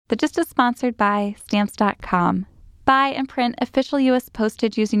The Gist is sponsored by Stamps.com. Buy and print official U.S.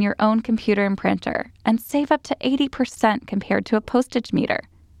 postage using your own computer and printer and save up to 80% compared to a postage meter.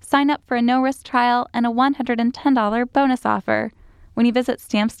 Sign up for a no-risk trial and a $110 bonus offer when you visit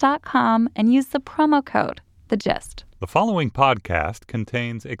Stamps.com and use the promo code The Gist. The following podcast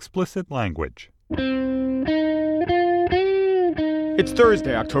contains explicit language. It's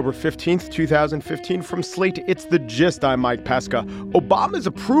Thursday, October 15th, 2015. From Slate, it's The Gist. I'm Mike Pesca. Obama's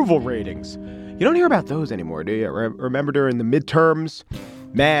approval ratings. You don't hear about those anymore, do you? Remember during the midterms?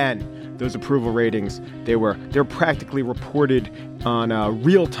 Man, those approval ratings, they're practically reported on a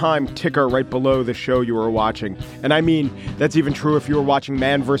real-time ticker right below the show you were watching. And I mean, that's even true if you were watching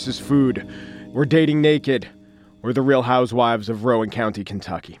Man vs. Food, or Dating Naked, or The Real Housewives of Rowan County,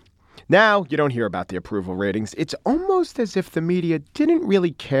 Kentucky. Now, you don't hear about the approval ratings. It's almost as if the media didn't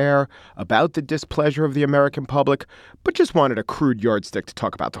really care about the displeasure of the American public, but just wanted a crude yardstick to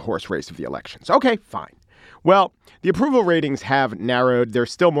talk about the horse race of the elections. Okay, fine. Well, the approval ratings have narrowed.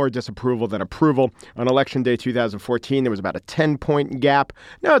 There's still more disapproval than approval. On Election Day 2014, there was about a 10-point gap.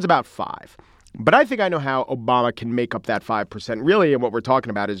 Now it's about 5. But I think I know how Obama can make up that 5%. Really, and what we're talking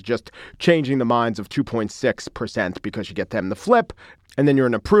about is just changing the minds of 2.6% because you get them to flip. And then you're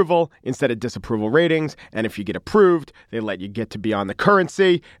in approval instead of disapproval ratings. And if you get approved, they let you get to be on the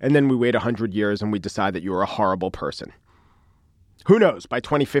currency. And then we wait 100 years and we decide that you're a horrible person. Who knows? By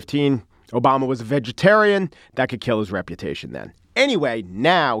 2015, Obama was a vegetarian. That could kill his reputation then. Anyway,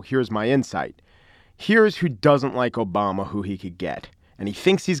 now here's my insight. Here's who doesn't like Obama, who he could get. And he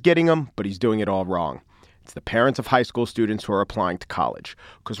thinks he's getting them, but he's doing it all wrong. It's the parents of high school students who are applying to college.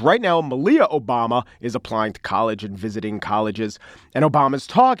 Because right now, Malia Obama is applying to college and visiting colleges, and Obama's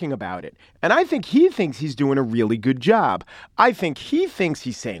talking about it. And I think he thinks he's doing a really good job. I think he thinks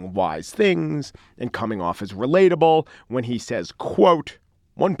he's saying wise things and coming off as relatable when he says, quote,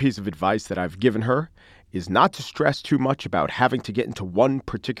 "One piece of advice that I've given her is not to stress too much about having to get into one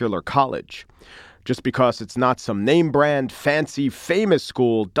particular college. Just because it's not some name brand, fancy, famous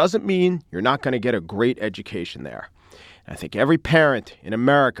school doesn't mean you're not going to get a great education there." And I think every parent in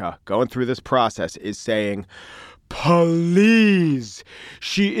America going through this process is saying, please,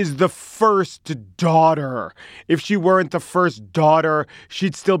 she is the first daughter. If she weren't the first daughter,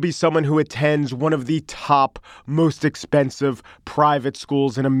 she'd still be someone who attends one of the top, most expensive private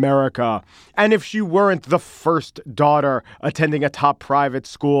schools in America. And if she weren't the first daughter attending a top private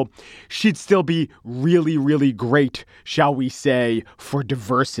school, she'd still be really, really great, shall we say, for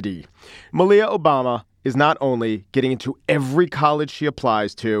diversity. Malia Obama is not only getting into every college she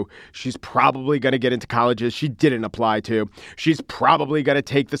applies to, she's probably going to get into colleges she didn't apply to. She's probably going to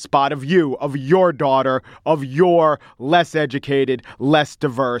take the spot of you, of your daughter, of your less educated, less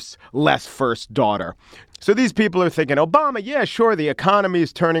diverse, less first daughter. So these people are thinking, Obama, yeah, sure, the economy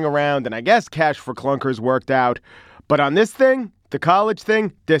is turning around, and I guess cash for clunkers worked out. But on this thing, the college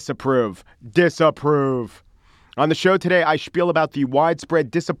thing, disapprove. Disapprove. On the show today, I spiel about the widespread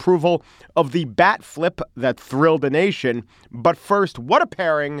disapproval of the bat flip that thrilled a nation. But first, what a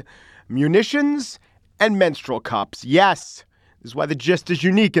pairing. Munitions and menstrual cups. Yes, this is why the gist is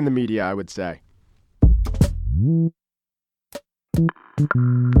unique in the media, I would say.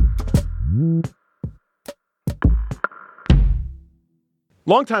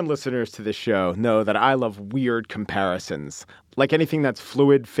 Longtime listeners to this show know that I love weird comparisons. Like anything that's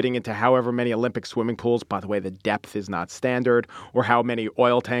fluid fitting into however many Olympic swimming pools, by the way, the depth is not standard, or how many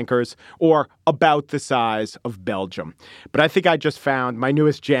oil tankers, or about the size of Belgium. But I think I just found my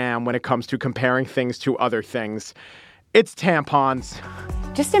newest jam when it comes to comparing things to other things. It's tampons.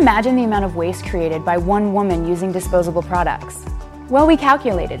 Just imagine the amount of waste created by one woman using disposable products. Well, we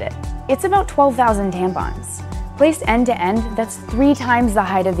calculated it. It's about 12,000 tampons. Placed end to end, that's 3 times the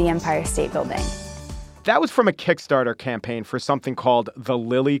height of the Empire State Building. That was from a Kickstarter campaign for something called the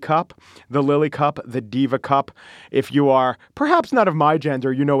Lily Cup. The Lily Cup, the Diva Cup. If you are perhaps not of my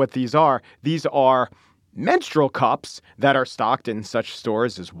gender, you know what these are. These are menstrual cups that are stocked in such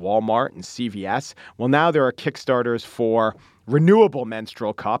stores as Walmart and CVS. Well, now there are Kickstarters for renewable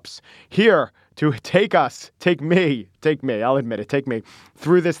menstrual cups. Here to take me, I'll admit it, take me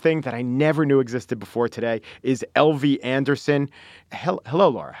through this thing that I never knew existed before today is LV Anderson. Hello,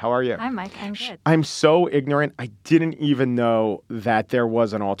 Laura. How are you? Hi, Mike. I'm good. I'm so ignorant. I didn't even know that there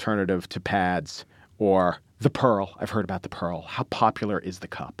was an alternative to pads or the Pearl. I've heard about the Pearl. How popular is the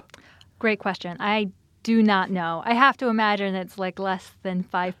cup? Great question. I do not know. I have to imagine it's like less than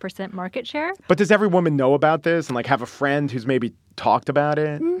 5% market share. But does every woman know about this and like have a friend who's maybe talked about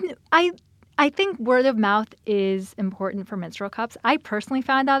it? I think word of mouth is important for menstrual cups. I personally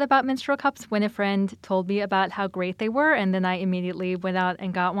found out about menstrual cups when a friend told me about how great they were, and then I immediately went out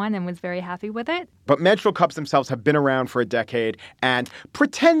and got one and was very happy with it. But menstrual cups themselves have been around for a decade, and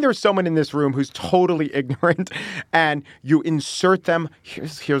pretend there's someone in this room who's totally ignorant, and you insert them.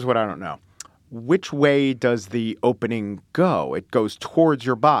 Here's what I don't know. Which way does the opening go? It goes towards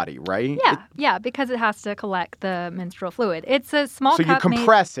your body, right? Yeah, because it has to collect the menstrual fluid. It's a small cup. So you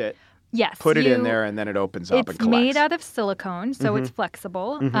compress it. Yes. Put it in there, and then it opens up and collects. It's made out of silicone, so it's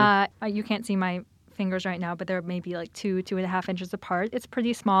flexible. You can't see my fingers right now, but they're maybe like 2.5 inches apart. It's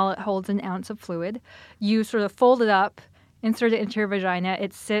pretty small. It holds an ounce of fluid. You sort of fold it up, insert it into your vagina.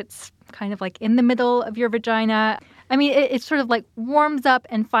 It sits kind of like in the middle of your vagina. I mean, it sort of like warms up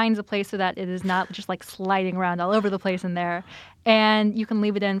and finds a place so that it is not just like sliding around all over the place in there. And you can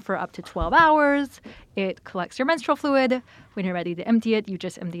leave it in for up to 12 hours. It collects your menstrual fluid. When you're ready to empty it, you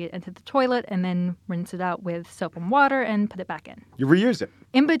just empty it into the toilet and then rinse it out with soap and water and put it back in. You reuse it.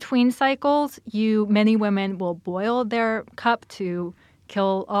 In between cycles, many women will boil their cup to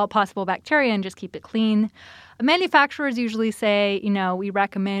kill all possible bacteria and just keep it clean. Manufacturers usually say, we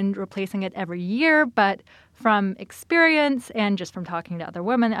recommend replacing it every year, but from experience and just from talking to other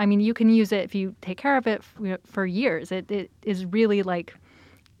women, I mean, you can use it if you take care of it for years. It is really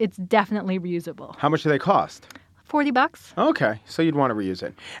it's definitely reusable. How much do they cost? $40. Okay, so you'd want to reuse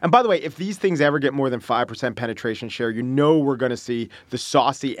it. And by the way, if these things ever get more than 5% penetration share, we're going to see the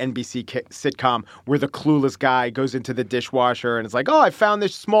saucy NBC sitcom where the clueless guy goes into the dishwasher and it's like, I found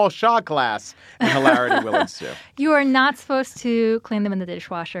this small shot glass, and hilarity will ensue. You are not supposed to clean them in the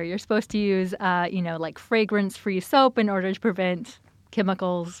dishwasher. You're supposed to use, like fragrance-free soap in order to prevent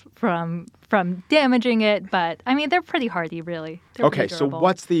chemicals from damaging it, but I mean they're pretty hardy, really. Okay, so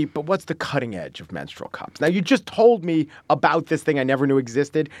what's the cutting edge of menstrual cups? Now you just told me about this thing I never knew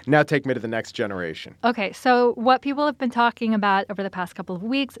existed. Now take me to the next generation. Okay, so what people have been talking about over the past couple of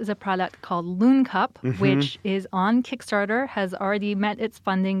weeks is a product called Loon Cup, which is on Kickstarter, has already met its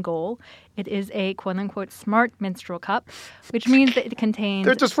funding goal. It is a quote-unquote smart menstrual cup, which means that it contains...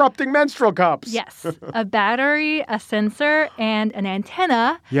 They're disrupting menstrual cups. Yes. A battery, a sensor, and an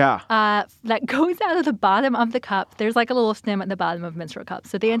antenna that goes out of the bottom of the cup. There's like a little stem at the bottom of menstrual cups.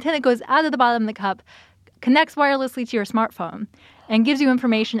 So the antenna goes out of the bottom of the cup, connects wirelessly to your smartphone, and gives you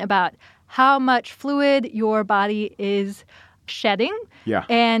information about how much fluid your body is shedding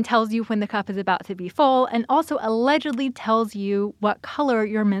and tells you when the cup is about to be full, and also allegedly tells you what color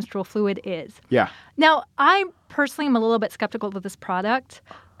your menstrual fluid is. Yeah. Now, I personally am a little bit skeptical of this product.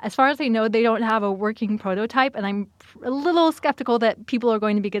 As far as I know, they don't have a working prototype, and I'm a little skeptical that people are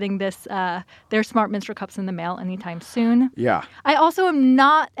going to be getting their smart menstrual cups in the mail anytime soon. Yeah. I also am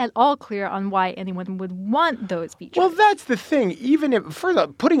not at all clear on why anyone would want those features. Well, that's the thing. Even if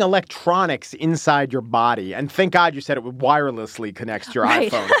putting electronics inside your body, and thank God you said it wirelessly connects to your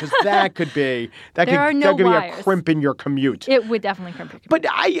iPhone, because that could be a crimp in your commute. It would definitely crimp your commute. But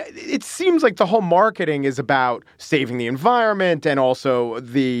it seems like the whole marketing is about saving the environment and also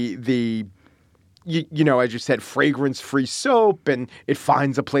the as you said, fragrance-free soap, and it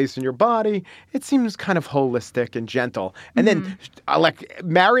finds a place in your body. It seems kind of holistic and gentle. And then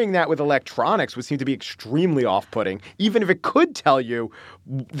marrying that with electronics would seem to be extremely off-putting, even if it could tell you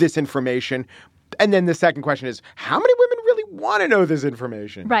this information. And then the second question is, how many women really want to know this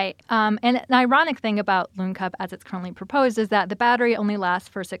information? Right. And an ironic thing about Loon Cup as it's currently proposed is that the battery only lasts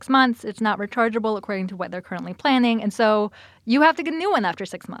for 6 months. It's not rechargeable according to what they're currently planning. And so you have to get a new one after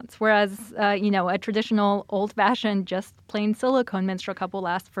 6 months, whereas, a traditional old-fashioned just plain silicone menstrual cup will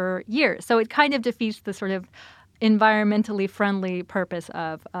last for years. So it kind of defeats the sort of environmentally friendly purpose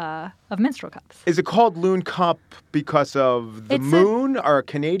of menstrual cups. Is it called Loon Cup because of the moon? Are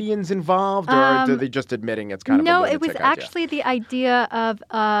Canadians involved, or are they just admitting it's kind of a lunatic idea? No, it was actually the idea of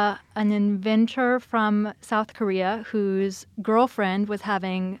an inventor from South Korea whose girlfriend was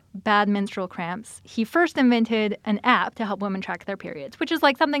having bad menstrual cramps. He first invented an app to help women track their periods, which is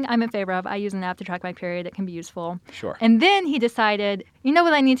like something I'm in favor of. I use an app to track my period. It can be useful. Sure. And then he decided, you know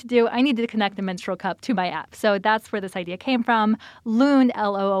what I need to do? I need to connect a menstrual cup to my app. So that's where this idea came from. Loon,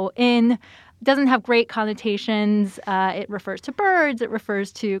 L-O-O-N. Doesn't have great connotations. It refers to birds. It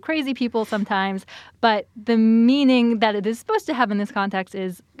refers to crazy people sometimes. But the meaning that it is supposed to have in this context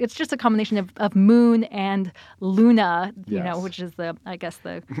is it's just a combination of moon and luna, which is a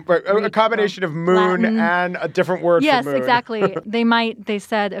combination of moon Latin. And a different word for moon. Yes, exactly. They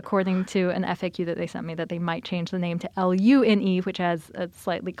said, according to an FAQ that they sent me, that they might change the name to Lune, which has a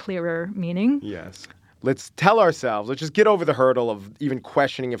slightly clearer meaning. Yes. let's tell ourselves, let's just get over the hurdle of even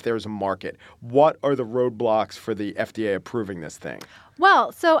questioning if there's a market. What are the roadblocks for the FDA approving this thing?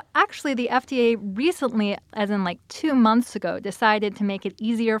 Well, so actually the FDA recently, as in like 2 months ago, decided to make it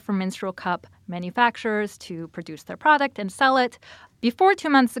easier for menstrual cup manufacturers to produce their product and sell it. Before 2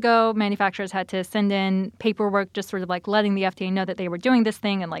 months ago, manufacturers had to send in paperwork just sort of like letting the FDA know that they were doing this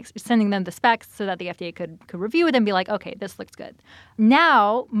thing and like sending them the specs so that the FDA could review it and be like, okay, this looks good.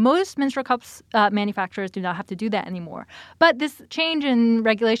 Now, most menstrual cups manufacturers do not have to do that anymore. But this change in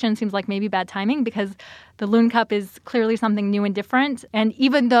regulation seems like maybe bad timing because the Loon Cup is clearly something new and different. And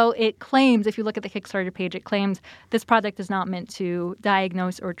even though it claims, if you look at the Kickstarter page, it claims this product is not meant to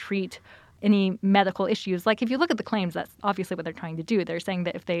diagnose or treat any medical issues. Like if you look at the claims, that's obviously what they're trying to do. They're saying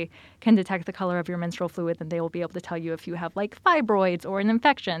that if they can detect the color of your menstrual fluid, then they will be able to tell you if you have like fibroids or an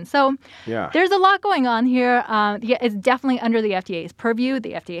infection. So there's a lot going on here. It's definitely under the FDA's purview.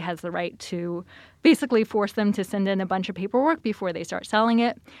 The FDA has the right to basically force them to send in a bunch of paperwork before they start selling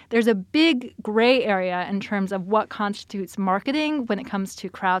it. There's a big gray area in terms of what constitutes marketing when it comes to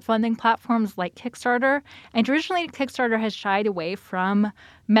crowdfunding platforms like Kickstarter. And traditionally, Kickstarter has shied away from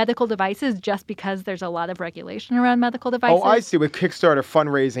medical devices just because there's a lot of regulation around medical devices. Oh, I see. With Kickstarter,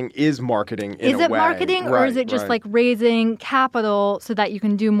 fundraising is marketing in a way. Is it marketing or is it just like raising capital so that you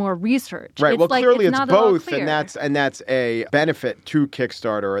can do more research? Right. Well, clearly it's both, and that's a benefit to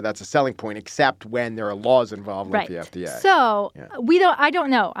Kickstarter, or that's a selling point, except when there are laws involved with the FDA. So I don't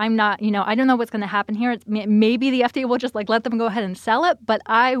know. I'm not, I don't know what's going to happen here. Maybe the FDA will just like let them go ahead and sell it, but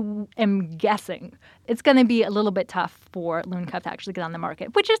I am guessing it's going to be a little bit tough for Loon Cup to actually get on the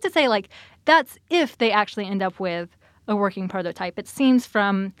market, which is to say, like, that's if they actually end up with a working prototype. It seems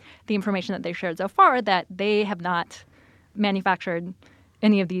from the information that they've shared so far that they have not manufactured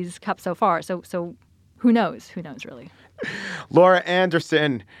any of these cups so far. So who knows? Who knows, really? Laura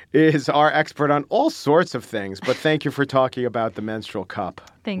Anderson is our expert on all sorts of things, but thank you for talking about the menstrual cup.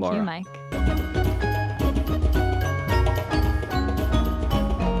 Thank Laura. you, Mike.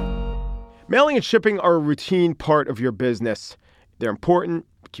 Mailing and shipping are a routine part of your business. They're important,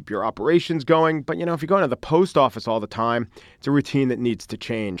 keep your operations going, but if you're going to the post office all the time, it's a routine that needs to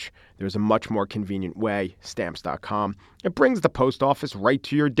change. There's a much more convenient way, Stamps.com. It brings the post office right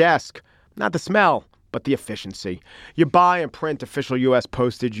to your desk. Not the smell, but the efficiency. You buy and print official U.S.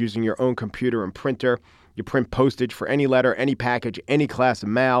 postage using your own computer and printer. You print postage for any letter, any package, any class of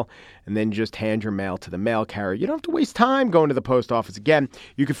mail, and then just hand your mail to the mail carrier. You don't have to waste time going to the post office again.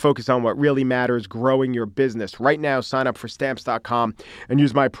 You can focus on what really matters, growing your business. Right now, sign up for Stamps.com and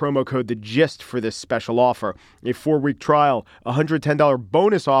use my promo code THEGIST for this special offer. A 4-week trial, a $110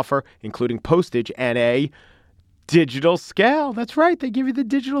 bonus offer, including postage and a digital scale. That's right. They give you the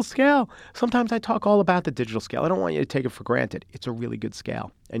digital scale. Sometimes I talk all about the digital scale. I don't want you to take it for granted. It's a really good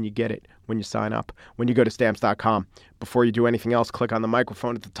scale, and you get it when you sign up. When you go to Stamps.com, before you do anything else, click on the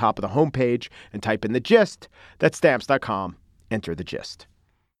microphone at the top of the homepage and type in the gist. That's Stamps.com. Enter the gist.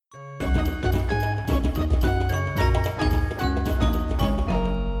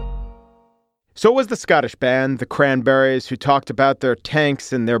 So it was the Scottish band, the Cranberries, who talked about their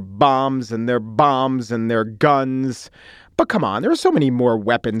tanks and their bombs and their bombs and their guns. But come on, there are so many more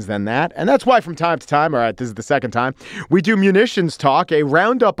weapons than that. And that's why from time to time, all right, this is the second time, we do Munitions Talk, a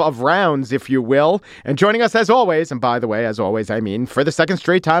roundup of rounds, if you will. And joining us as always, and by the way, as always, I mean, for the second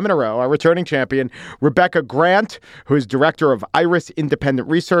straight time in a row, our returning champion, Rebecca Grant, who is director of IRIS Independent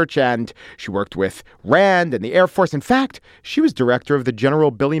Research, and she worked with RAND and the Air Force. In fact, she was director of the General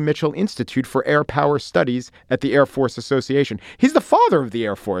Billy Mitchell Institute for Air Power Studies at the Air Force Association. He's the father of the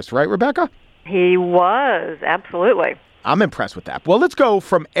Air Force, right, Rebecca? He was, absolutely. I'm impressed with that. Well, let's go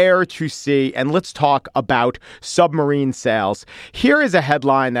from air to sea and let's talk about submarine sales. Here is a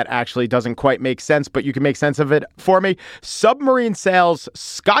headline that actually doesn't quite make sense, but you can make sense of it for me. Submarine sales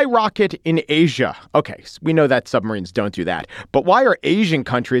skyrocket in Asia. Okay, we know that submarines don't do that. But why are Asian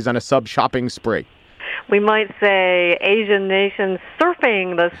countries on a sub-shopping spree? We might say Asian nations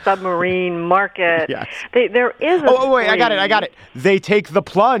surfing the submarine market. Yes. There is a wait, I got it. They take the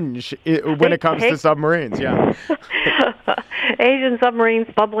plunge when it comes to submarines, yeah. Asian submarines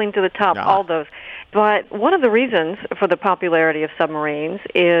bubbling to the top, all those. But one of the reasons for the popularity of submarines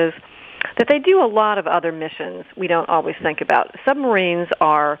is that they do a lot of other missions we don't always think about. Submarines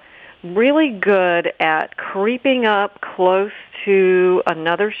are really good at creeping up close to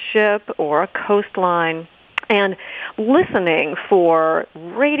another ship or a coastline and listening for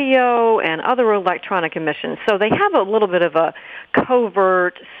radio and other electronic emissions. So they have a little bit of a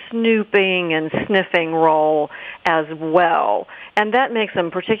covert snooping and sniffing role as well. And that makes them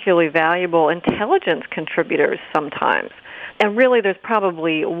particularly valuable intelligence contributors sometimes. And really, there's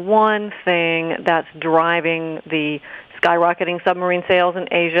probably one thing that's driving the skyrocketing submarine sales in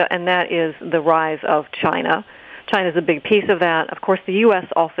Asia, and that is the rise of China. China's a big piece of that. Of course, the U.S.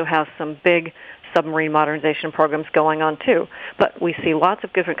 also has some big submarine modernization programs going on, too. But we see lots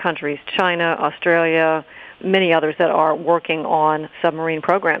of different countries, China, Australia, many others that are working on submarine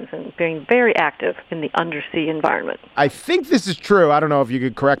programs and being very active in the undersea environment. I think this is true. I don't know if you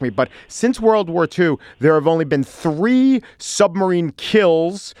could correct me, but since World War II, there have only been 3 submarine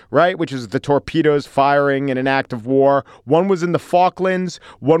kills, right, which is the torpedoes firing in an act of war. One was in the Falklands,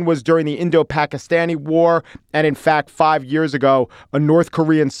 one was during the Indo-Pakistani War, and in fact, 5 years ago, a North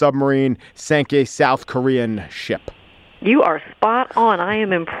Korean submarine sank a South Korean ship. You are spot on. I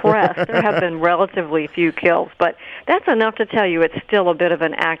am impressed. There have been relatively few kills, but that's enough to tell you it's still a bit of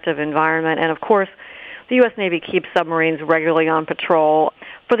an active environment. And of course, the U.S. Navy keeps submarines regularly on patrol.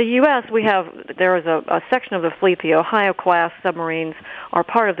 For the U.S., there is a section of the fleet, the Ohio-class submarines are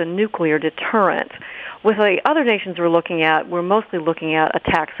part of the nuclear deterrent. With the other nations we're mostly looking at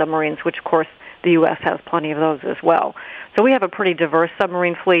attack submarines, which of course the U.S. has plenty of those as well. So we have a pretty diverse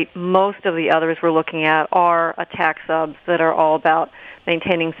submarine fleet. Most of the others we're looking at are attack subs that are all about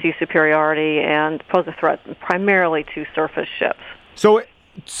maintaining sea superiority and pose a threat primarily to surface ships. So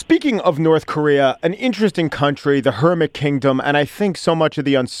speaking of North Korea, an interesting country, the Hermit Kingdom, and I think so much of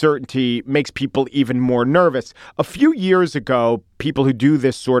the uncertainty makes people even more nervous. A few years ago, people who do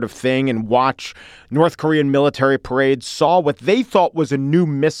this sort of thing and watch North Korean military parades saw what they thought was a new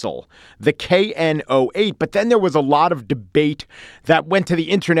missile, the KN-08. But then there was a lot of debate that went to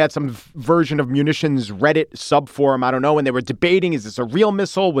the internet, some version of Munitions Reddit subforum, I don't know, and they were debating, is this a real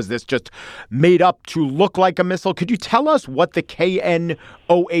missile? Was this just made up to look like a missile? Could you tell us what the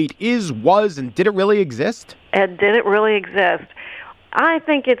KN-08 was, and did it really exist? And did it really exist? I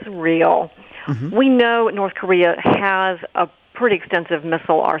think it's real. Mm-hmm. We know North Korea has a pretty extensive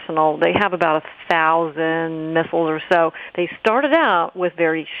missile arsenal. They have about 1,000 missiles or so. They started out with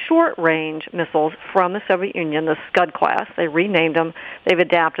very short-range missiles from the Soviet Union, the Scud class. They renamed them. They've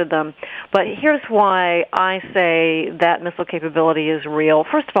adapted them. But here's why I say that missile capability is real.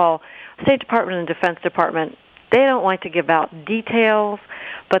 First of all, State Department and Defense Department, they don't like to give out details,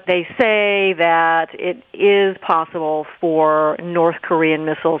 but they say that it is possible for North Korean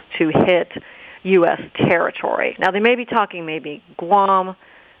missiles to hit U.S. territory. Now, they may be talking maybe Guam,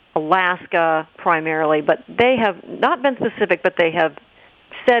 Alaska primarily, but they have not been specific, but they have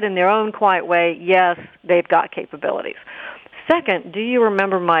said in their own quiet way, yes, they've got capabilities. Second, do you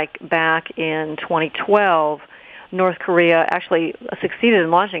remember, Mike, back in 2012, North Korea actually succeeded in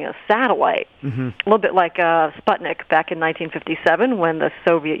launching a satellite, a little bit like Sputnik back in 1957 when the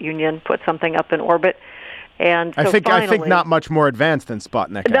Soviet Union put something up in orbit. And so I think not much more advanced than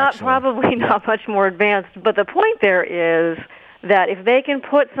Sputnik. Not much more advanced. But the point there is that if they can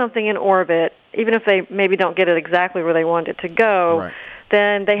put something in orbit, even if they maybe don't get it exactly where they want it to go, right,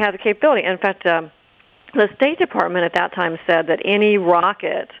 then they have the capability. In fact, the State Department at that time said that any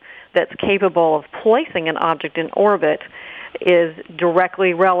rocket that's capable of placing an object in orbit is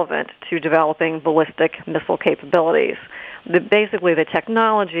directly relevant to developing ballistic missile capabilities. Basically, the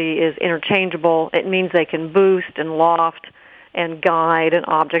technology is interchangeable. It means they can boost and loft and guide an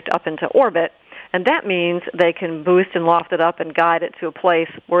object up into orbit. And that means they can boost and loft it up and guide it to a place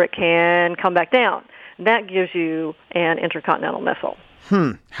where it can come back down. That gives you an intercontinental missile.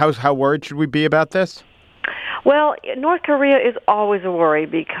 How worried should we be about this? Well, North Korea is always a worry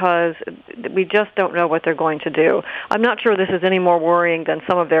because we just don't know what they're going to do. I'm not sure this is any more worrying than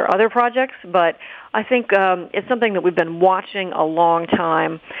some of their other projects, but I think it's something that we've been watching a long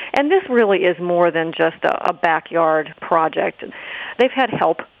time. And this really is more than just a backyard project. They've had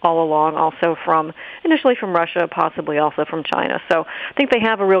help all along, also initially from Russia, possibly also from China. So I think they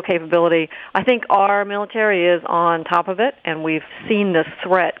have a real capability. I think our military is on top of it, and we've seen this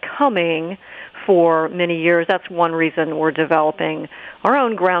threat coming for many years. That's one reason we're developing our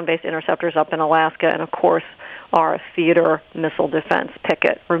own ground-based interceptors up in Alaska, and of course, our theater missile defense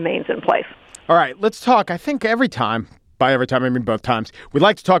picket remains in place. All right, let's talk. I think every time, by every time I mean both times, we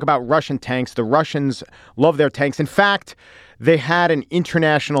like to talk about Russian tanks. The Russians love their tanks. In fact, they had an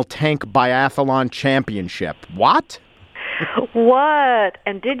international tank biathlon championship. What? What?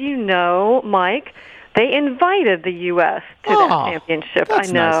 And did you know, Mike, they invited the U.S. to that championship. That's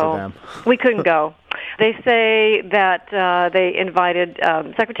I know. Nice of them. We couldn't go. They say that they invited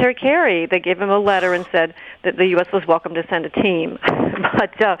Secretary Kerry. They gave him a letter and said that the U.S. was welcome to send a team.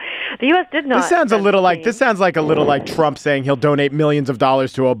 But the U.S. did not. This sounds like a little like Trump saying he'll donate millions of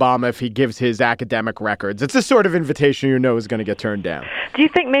dollars to Obama if he gives his academic records. It's the sort of invitation you know is going to get turned down. Do you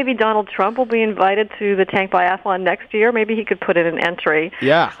think maybe Donald Trump will be invited to the tank biathlon next year? Maybe he could put in an entry.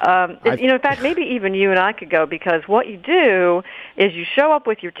 Yeah. In fact, maybe even you and I could go, because what you do is you show up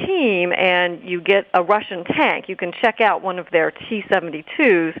with your team and you get a Russian tank. You can check out one of their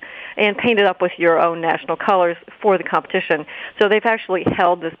T-72s and paint it up with your own national colors for the competition. So they've actually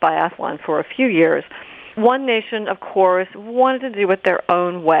held this biathlon for a few years. One nation, of course, wanted to do it their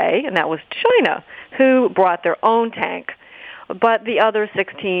own way, and that was China, who brought their own tank. But the other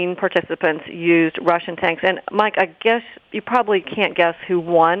 16 participants used Russian tanks. And, Mike, I guess you probably can't guess who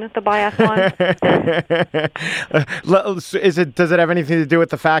won the biathlon. Does it have anything to do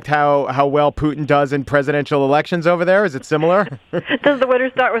with the fact how well Putin does in presidential elections over there? Is it similar? Does the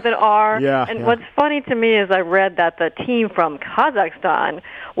winner start with an R? Yeah. And what's funny to me is I read that the team from Kazakhstan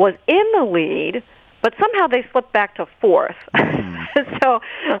was in the lead, but somehow they slipped back to fourth. So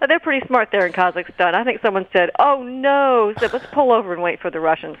they're pretty smart there in Kazakhstan. I think someone said, "Oh no!" Said, "Let's pull over and wait for the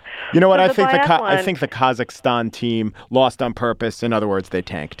Russians." You know what? So I think the Kazakhstan team lost on purpose. In other words, they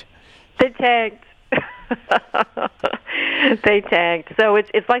tanked. They tanked. They tanked. So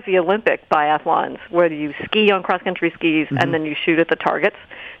it's like the Olympic biathlons, where you ski on cross-country skis and then you shoot at the targets.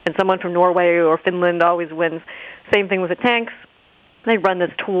 And someone from Norway or Finland always wins. Same thing with the tanks. They run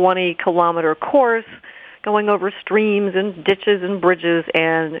this 20-kilometer course, going over streams and ditches and bridges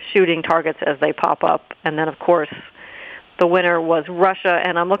and shooting targets as they pop up. And then, of course, the winner was Russia,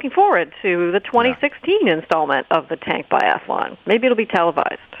 and I'm looking forward to the 2016 installment of the tank biathlon. Maybe it'll be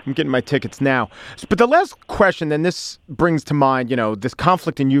televised. I'm getting my tickets now. But the last question, and this brings to mind, this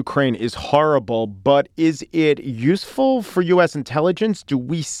conflict in Ukraine is horrible, but is it useful for U.S. intelligence? Do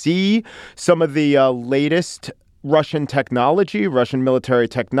we see some of the latest Russian technology, Russian military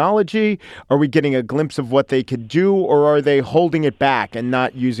technology? Are we getting a glimpse of what they could do, or are they holding it back and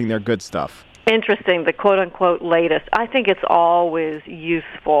not using their good stuff? Interesting, the quote-unquote latest. I think it's always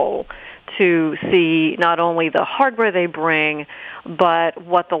useful to see not only the hardware they bring, but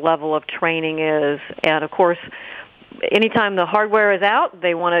what the level of training is. And, of course, anytime the hardware is out,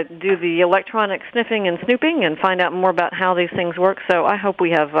 they want to do the electronic sniffing and snooping and find out more about how these things work. So I hope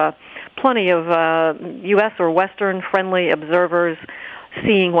we have plenty of U.S. or Western-friendly observers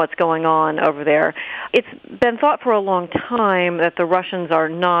seeing what's going on over there. It's been thought for a long time that the Russians are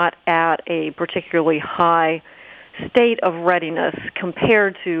not at a particularly high state of readiness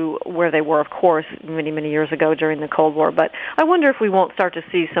compared to where they were, of course, many, many years ago during the Cold War. But I wonder if we won't start to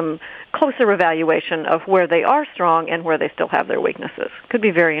see some closer evaluation of where they are strong and where they still have their weaknesses. Could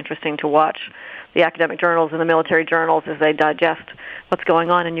be very interesting to watch the academic journals and the military journals as they digest what's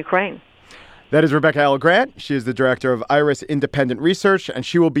going on in Ukraine. That is Rebecca L. Grant. She is the director of IRIS Independent Research, and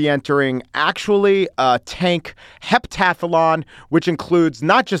she will be entering actually a tank heptathlon, which includes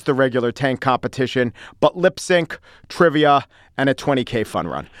not just the regular tank competition, but lip sync, trivia, and a 20K fun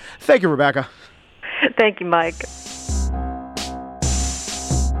run. Thank you, Rebecca. Thank you, Mike.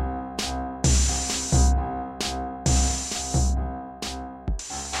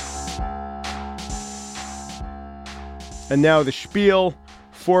 And now the spiel.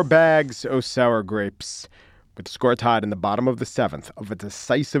 4 bags, oh sour grapes. With the score tied in the bottom of the 7th of a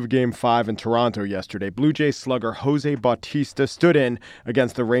decisive Game 5 in Toronto yesterday, Blue Jays slugger Jose Bautista stood in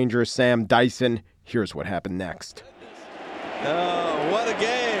against the Rangers' Sam Dyson. Here's what happened next. Oh, what a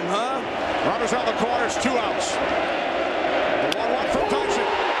game, huh? Runners on the corners, 2 outs. The 1-1 from Dyson.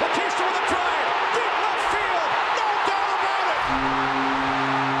 Bautista with a drive. Deep left field. No doubt about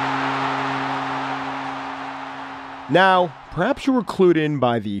it. Now, perhaps you were clued in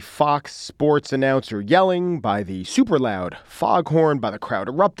by the Fox Sports announcer yelling, by the super loud foghorn, by the crowd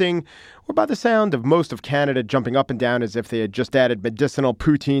erupting, or by the sound of most of Canada jumping up and down as if they had just added medicinal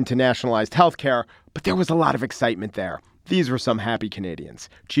poutine to nationalized health care. But there was a lot of excitement there. These were some happy Canadians.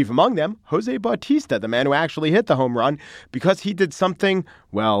 Chief among them, Jose Bautista, the man who actually hit the home run, because he did something,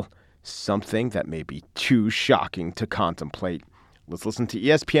 well, something that may be too shocking to contemplate. Let's listen to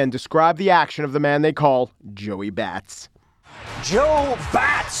ESPN describe the action of the man they call Joey Bats. Joe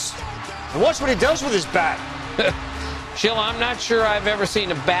Bats. And watch what he does with his bat. Sheila, I'm not sure I've ever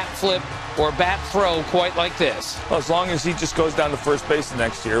seen a bat flip or bat throw quite like this. Well, as long as he just goes down to first base the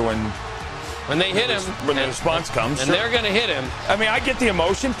next year when they hit him. When the response comes. And sure. They're going to hit him. I mean, I get the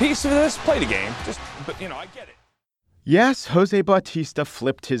emotion piece of this. Play the game. But I get it. Yes, Jose Bautista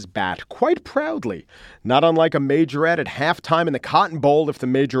flipped his bat quite proudly, not unlike a majorette at halftime in the Cotton Bowl if the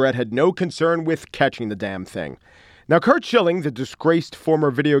majorette had no concern with catching the damn thing. Now, Curt Schilling, the disgraced former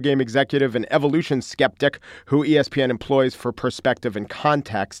video game executive and evolution skeptic who ESPN employs for perspective and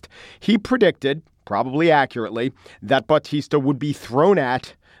context, he predicted, probably accurately, that Bautista would be thrown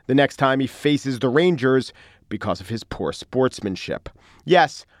at the next time he faces the Rangers because of his poor sportsmanship.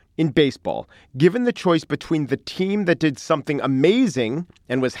 Yes, in baseball, given the choice between the team that did something amazing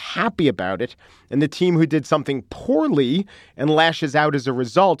and was happy about it and the team who did something poorly and lashes out as a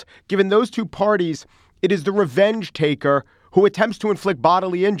result, given those two parties, it is the revenge taker who attempts to inflict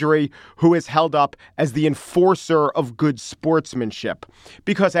bodily injury who is held up as the enforcer of good sportsmanship.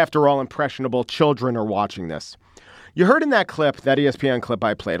 Because after all, impressionable children are watching this. You heard in that clip, that ESPN clip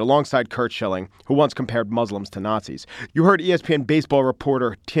I played, alongside Curt Schilling, who once compared Muslims to Nazis. You heard ESPN baseball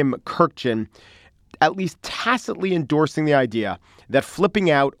reporter Tim Kurkjian at least tacitly endorsing the idea that flipping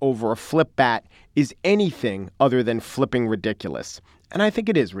out over a flip bat is anything other than flipping ridiculous. And I think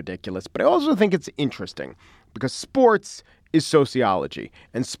it is ridiculous, but I also think it's interesting because sports is sociology,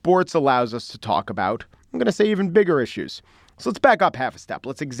 and sports allows us to talk about, I'm going to say, even bigger issues. So let's back up half a step.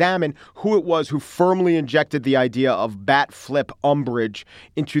 Let's examine who it was who firmly injected the idea of bat flip umbrage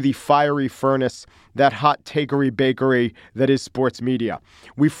into the fiery furnace, that hot takery bakery that is sports media.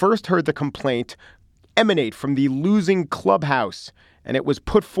 We first heard the complaint emanate from the losing clubhouse, and it was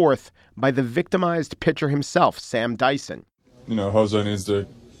put forth by the victimized pitcher himself, Sam Dyson. You know, Jose needs to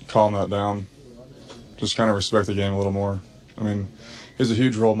calm that down, just kind of respect the game a little more. I mean, he's a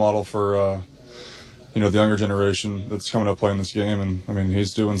huge role model for the younger generation that's coming up playing this game. And, I mean,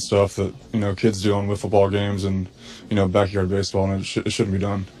 he's doing stuff that, kids doing with football games and, backyard baseball, and it shouldn't be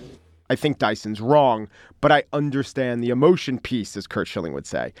done. I think Dyson's wrong, but I understand the emotion piece, as Curt Schilling would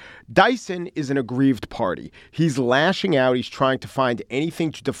say. Dyson is an aggrieved party. He's lashing out. He's trying to find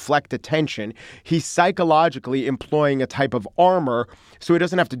anything to deflect attention. He's psychologically employing a type of armor so he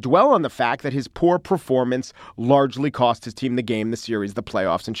doesn't have to dwell on the fact that his poor performance largely cost his team the game, the series, the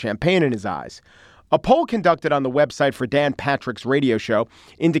playoffs, and champagne in his eyes. A poll conducted on the website for Dan Patrick's radio show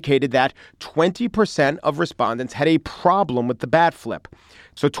indicated that 20% of respondents had a problem with the bat flip.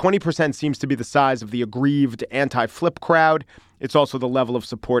 So 20% seems to be the size of the aggrieved anti-flip crowd. It's also the level of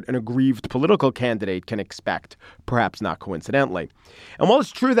support an aggrieved political candidate can expect, perhaps not coincidentally. And while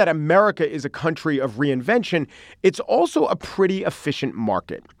it's true that America is a country of reinvention, it's also a pretty efficient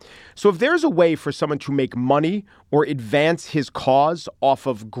market. So if there's a way for someone to make money or advance his cause off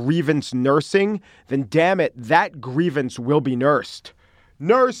of grievance nursing, then damn it, that grievance will be nursed.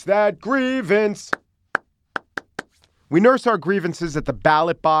 Nurse that grievance. We nurse our grievances at the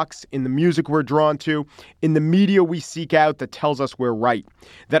ballot box, in the music we're drawn to, in the media we seek out that tells us we're right,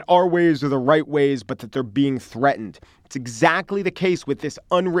 that our ways are the right ways, but that they're being threatened. It's exactly the case with this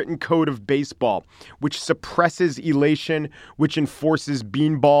unwritten code of baseball, which suppresses elation, which enforces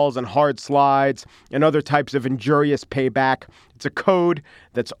beanballs and hard slides and other types of injurious payback. It's a code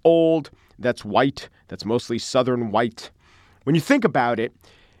that's old, that's white, that's mostly Southern white. When you think about it,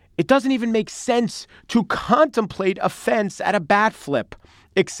 it doesn't even make sense to contemplate offense at a bat flip,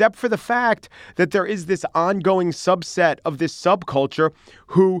 except for the fact that there is this ongoing subset of this subculture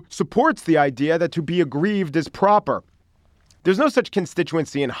who supports the idea that to be aggrieved is proper. There's no such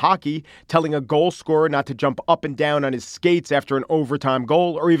constituency in hockey telling a goal scorer not to jump up and down on his skates after an overtime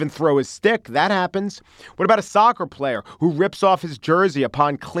goal or even throw his stick. That happens. What about a soccer player who rips off his jersey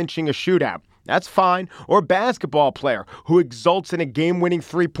upon clinching a shootout? That's fine. Or a basketball player who exults in a game-winning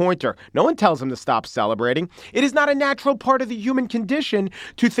three-pointer. No one tells him to stop celebrating. It is not a natural part of the human condition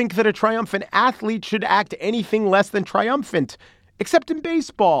to think that a triumphant athlete should act anything less than triumphant, except in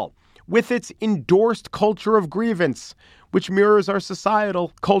baseball, with its endorsed culture of grievance, which mirrors our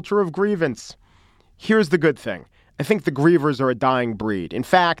societal culture of grievance. Here's the good thing. I think the grievers are a dying breed. In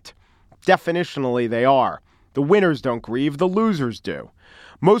fact, definitionally, they are. The winners don't grieve, the losers do.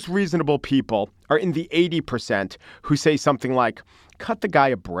 Most reasonable people are in the 80% who say something like, cut the guy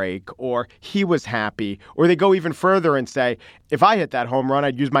a break, or he was happy, or they go even further and say, if I hit that home run,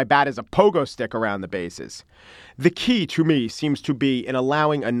 I'd use my bat as a pogo stick around the bases. The key to me seems to be in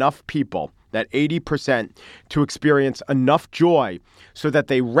allowing enough people, that 80%, to experience enough joy so that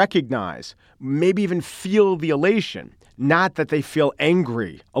they recognize, maybe even feel the elation, not that they feel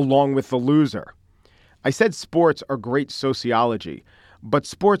angry along with the loser. I said sports are great sociology, but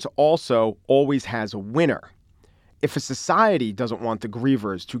sports also always has a winner. If a society doesn't want the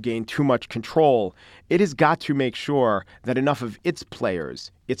grievers to gain too much control, it has got to make sure that enough of its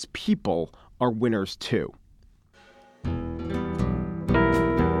players, its people, are winners too.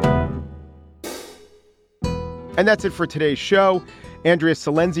 And that's it for today's show. Andrea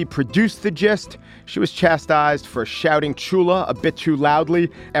Salenzi produced The Gist. She was chastised for shouting Chula a bit too loudly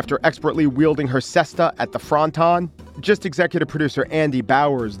after expertly wielding her cesta at the fronton. Just executive producer Andy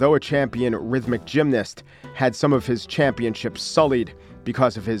Bowers, though a champion rhythmic gymnast, had some of his championships sullied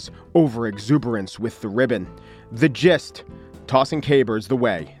because of his overexuberance with the ribbon. The Gist, tossing cabers the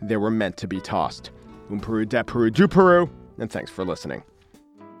way they were meant to be tossed. Un Peru de Peru du Peru, and thanks for listening.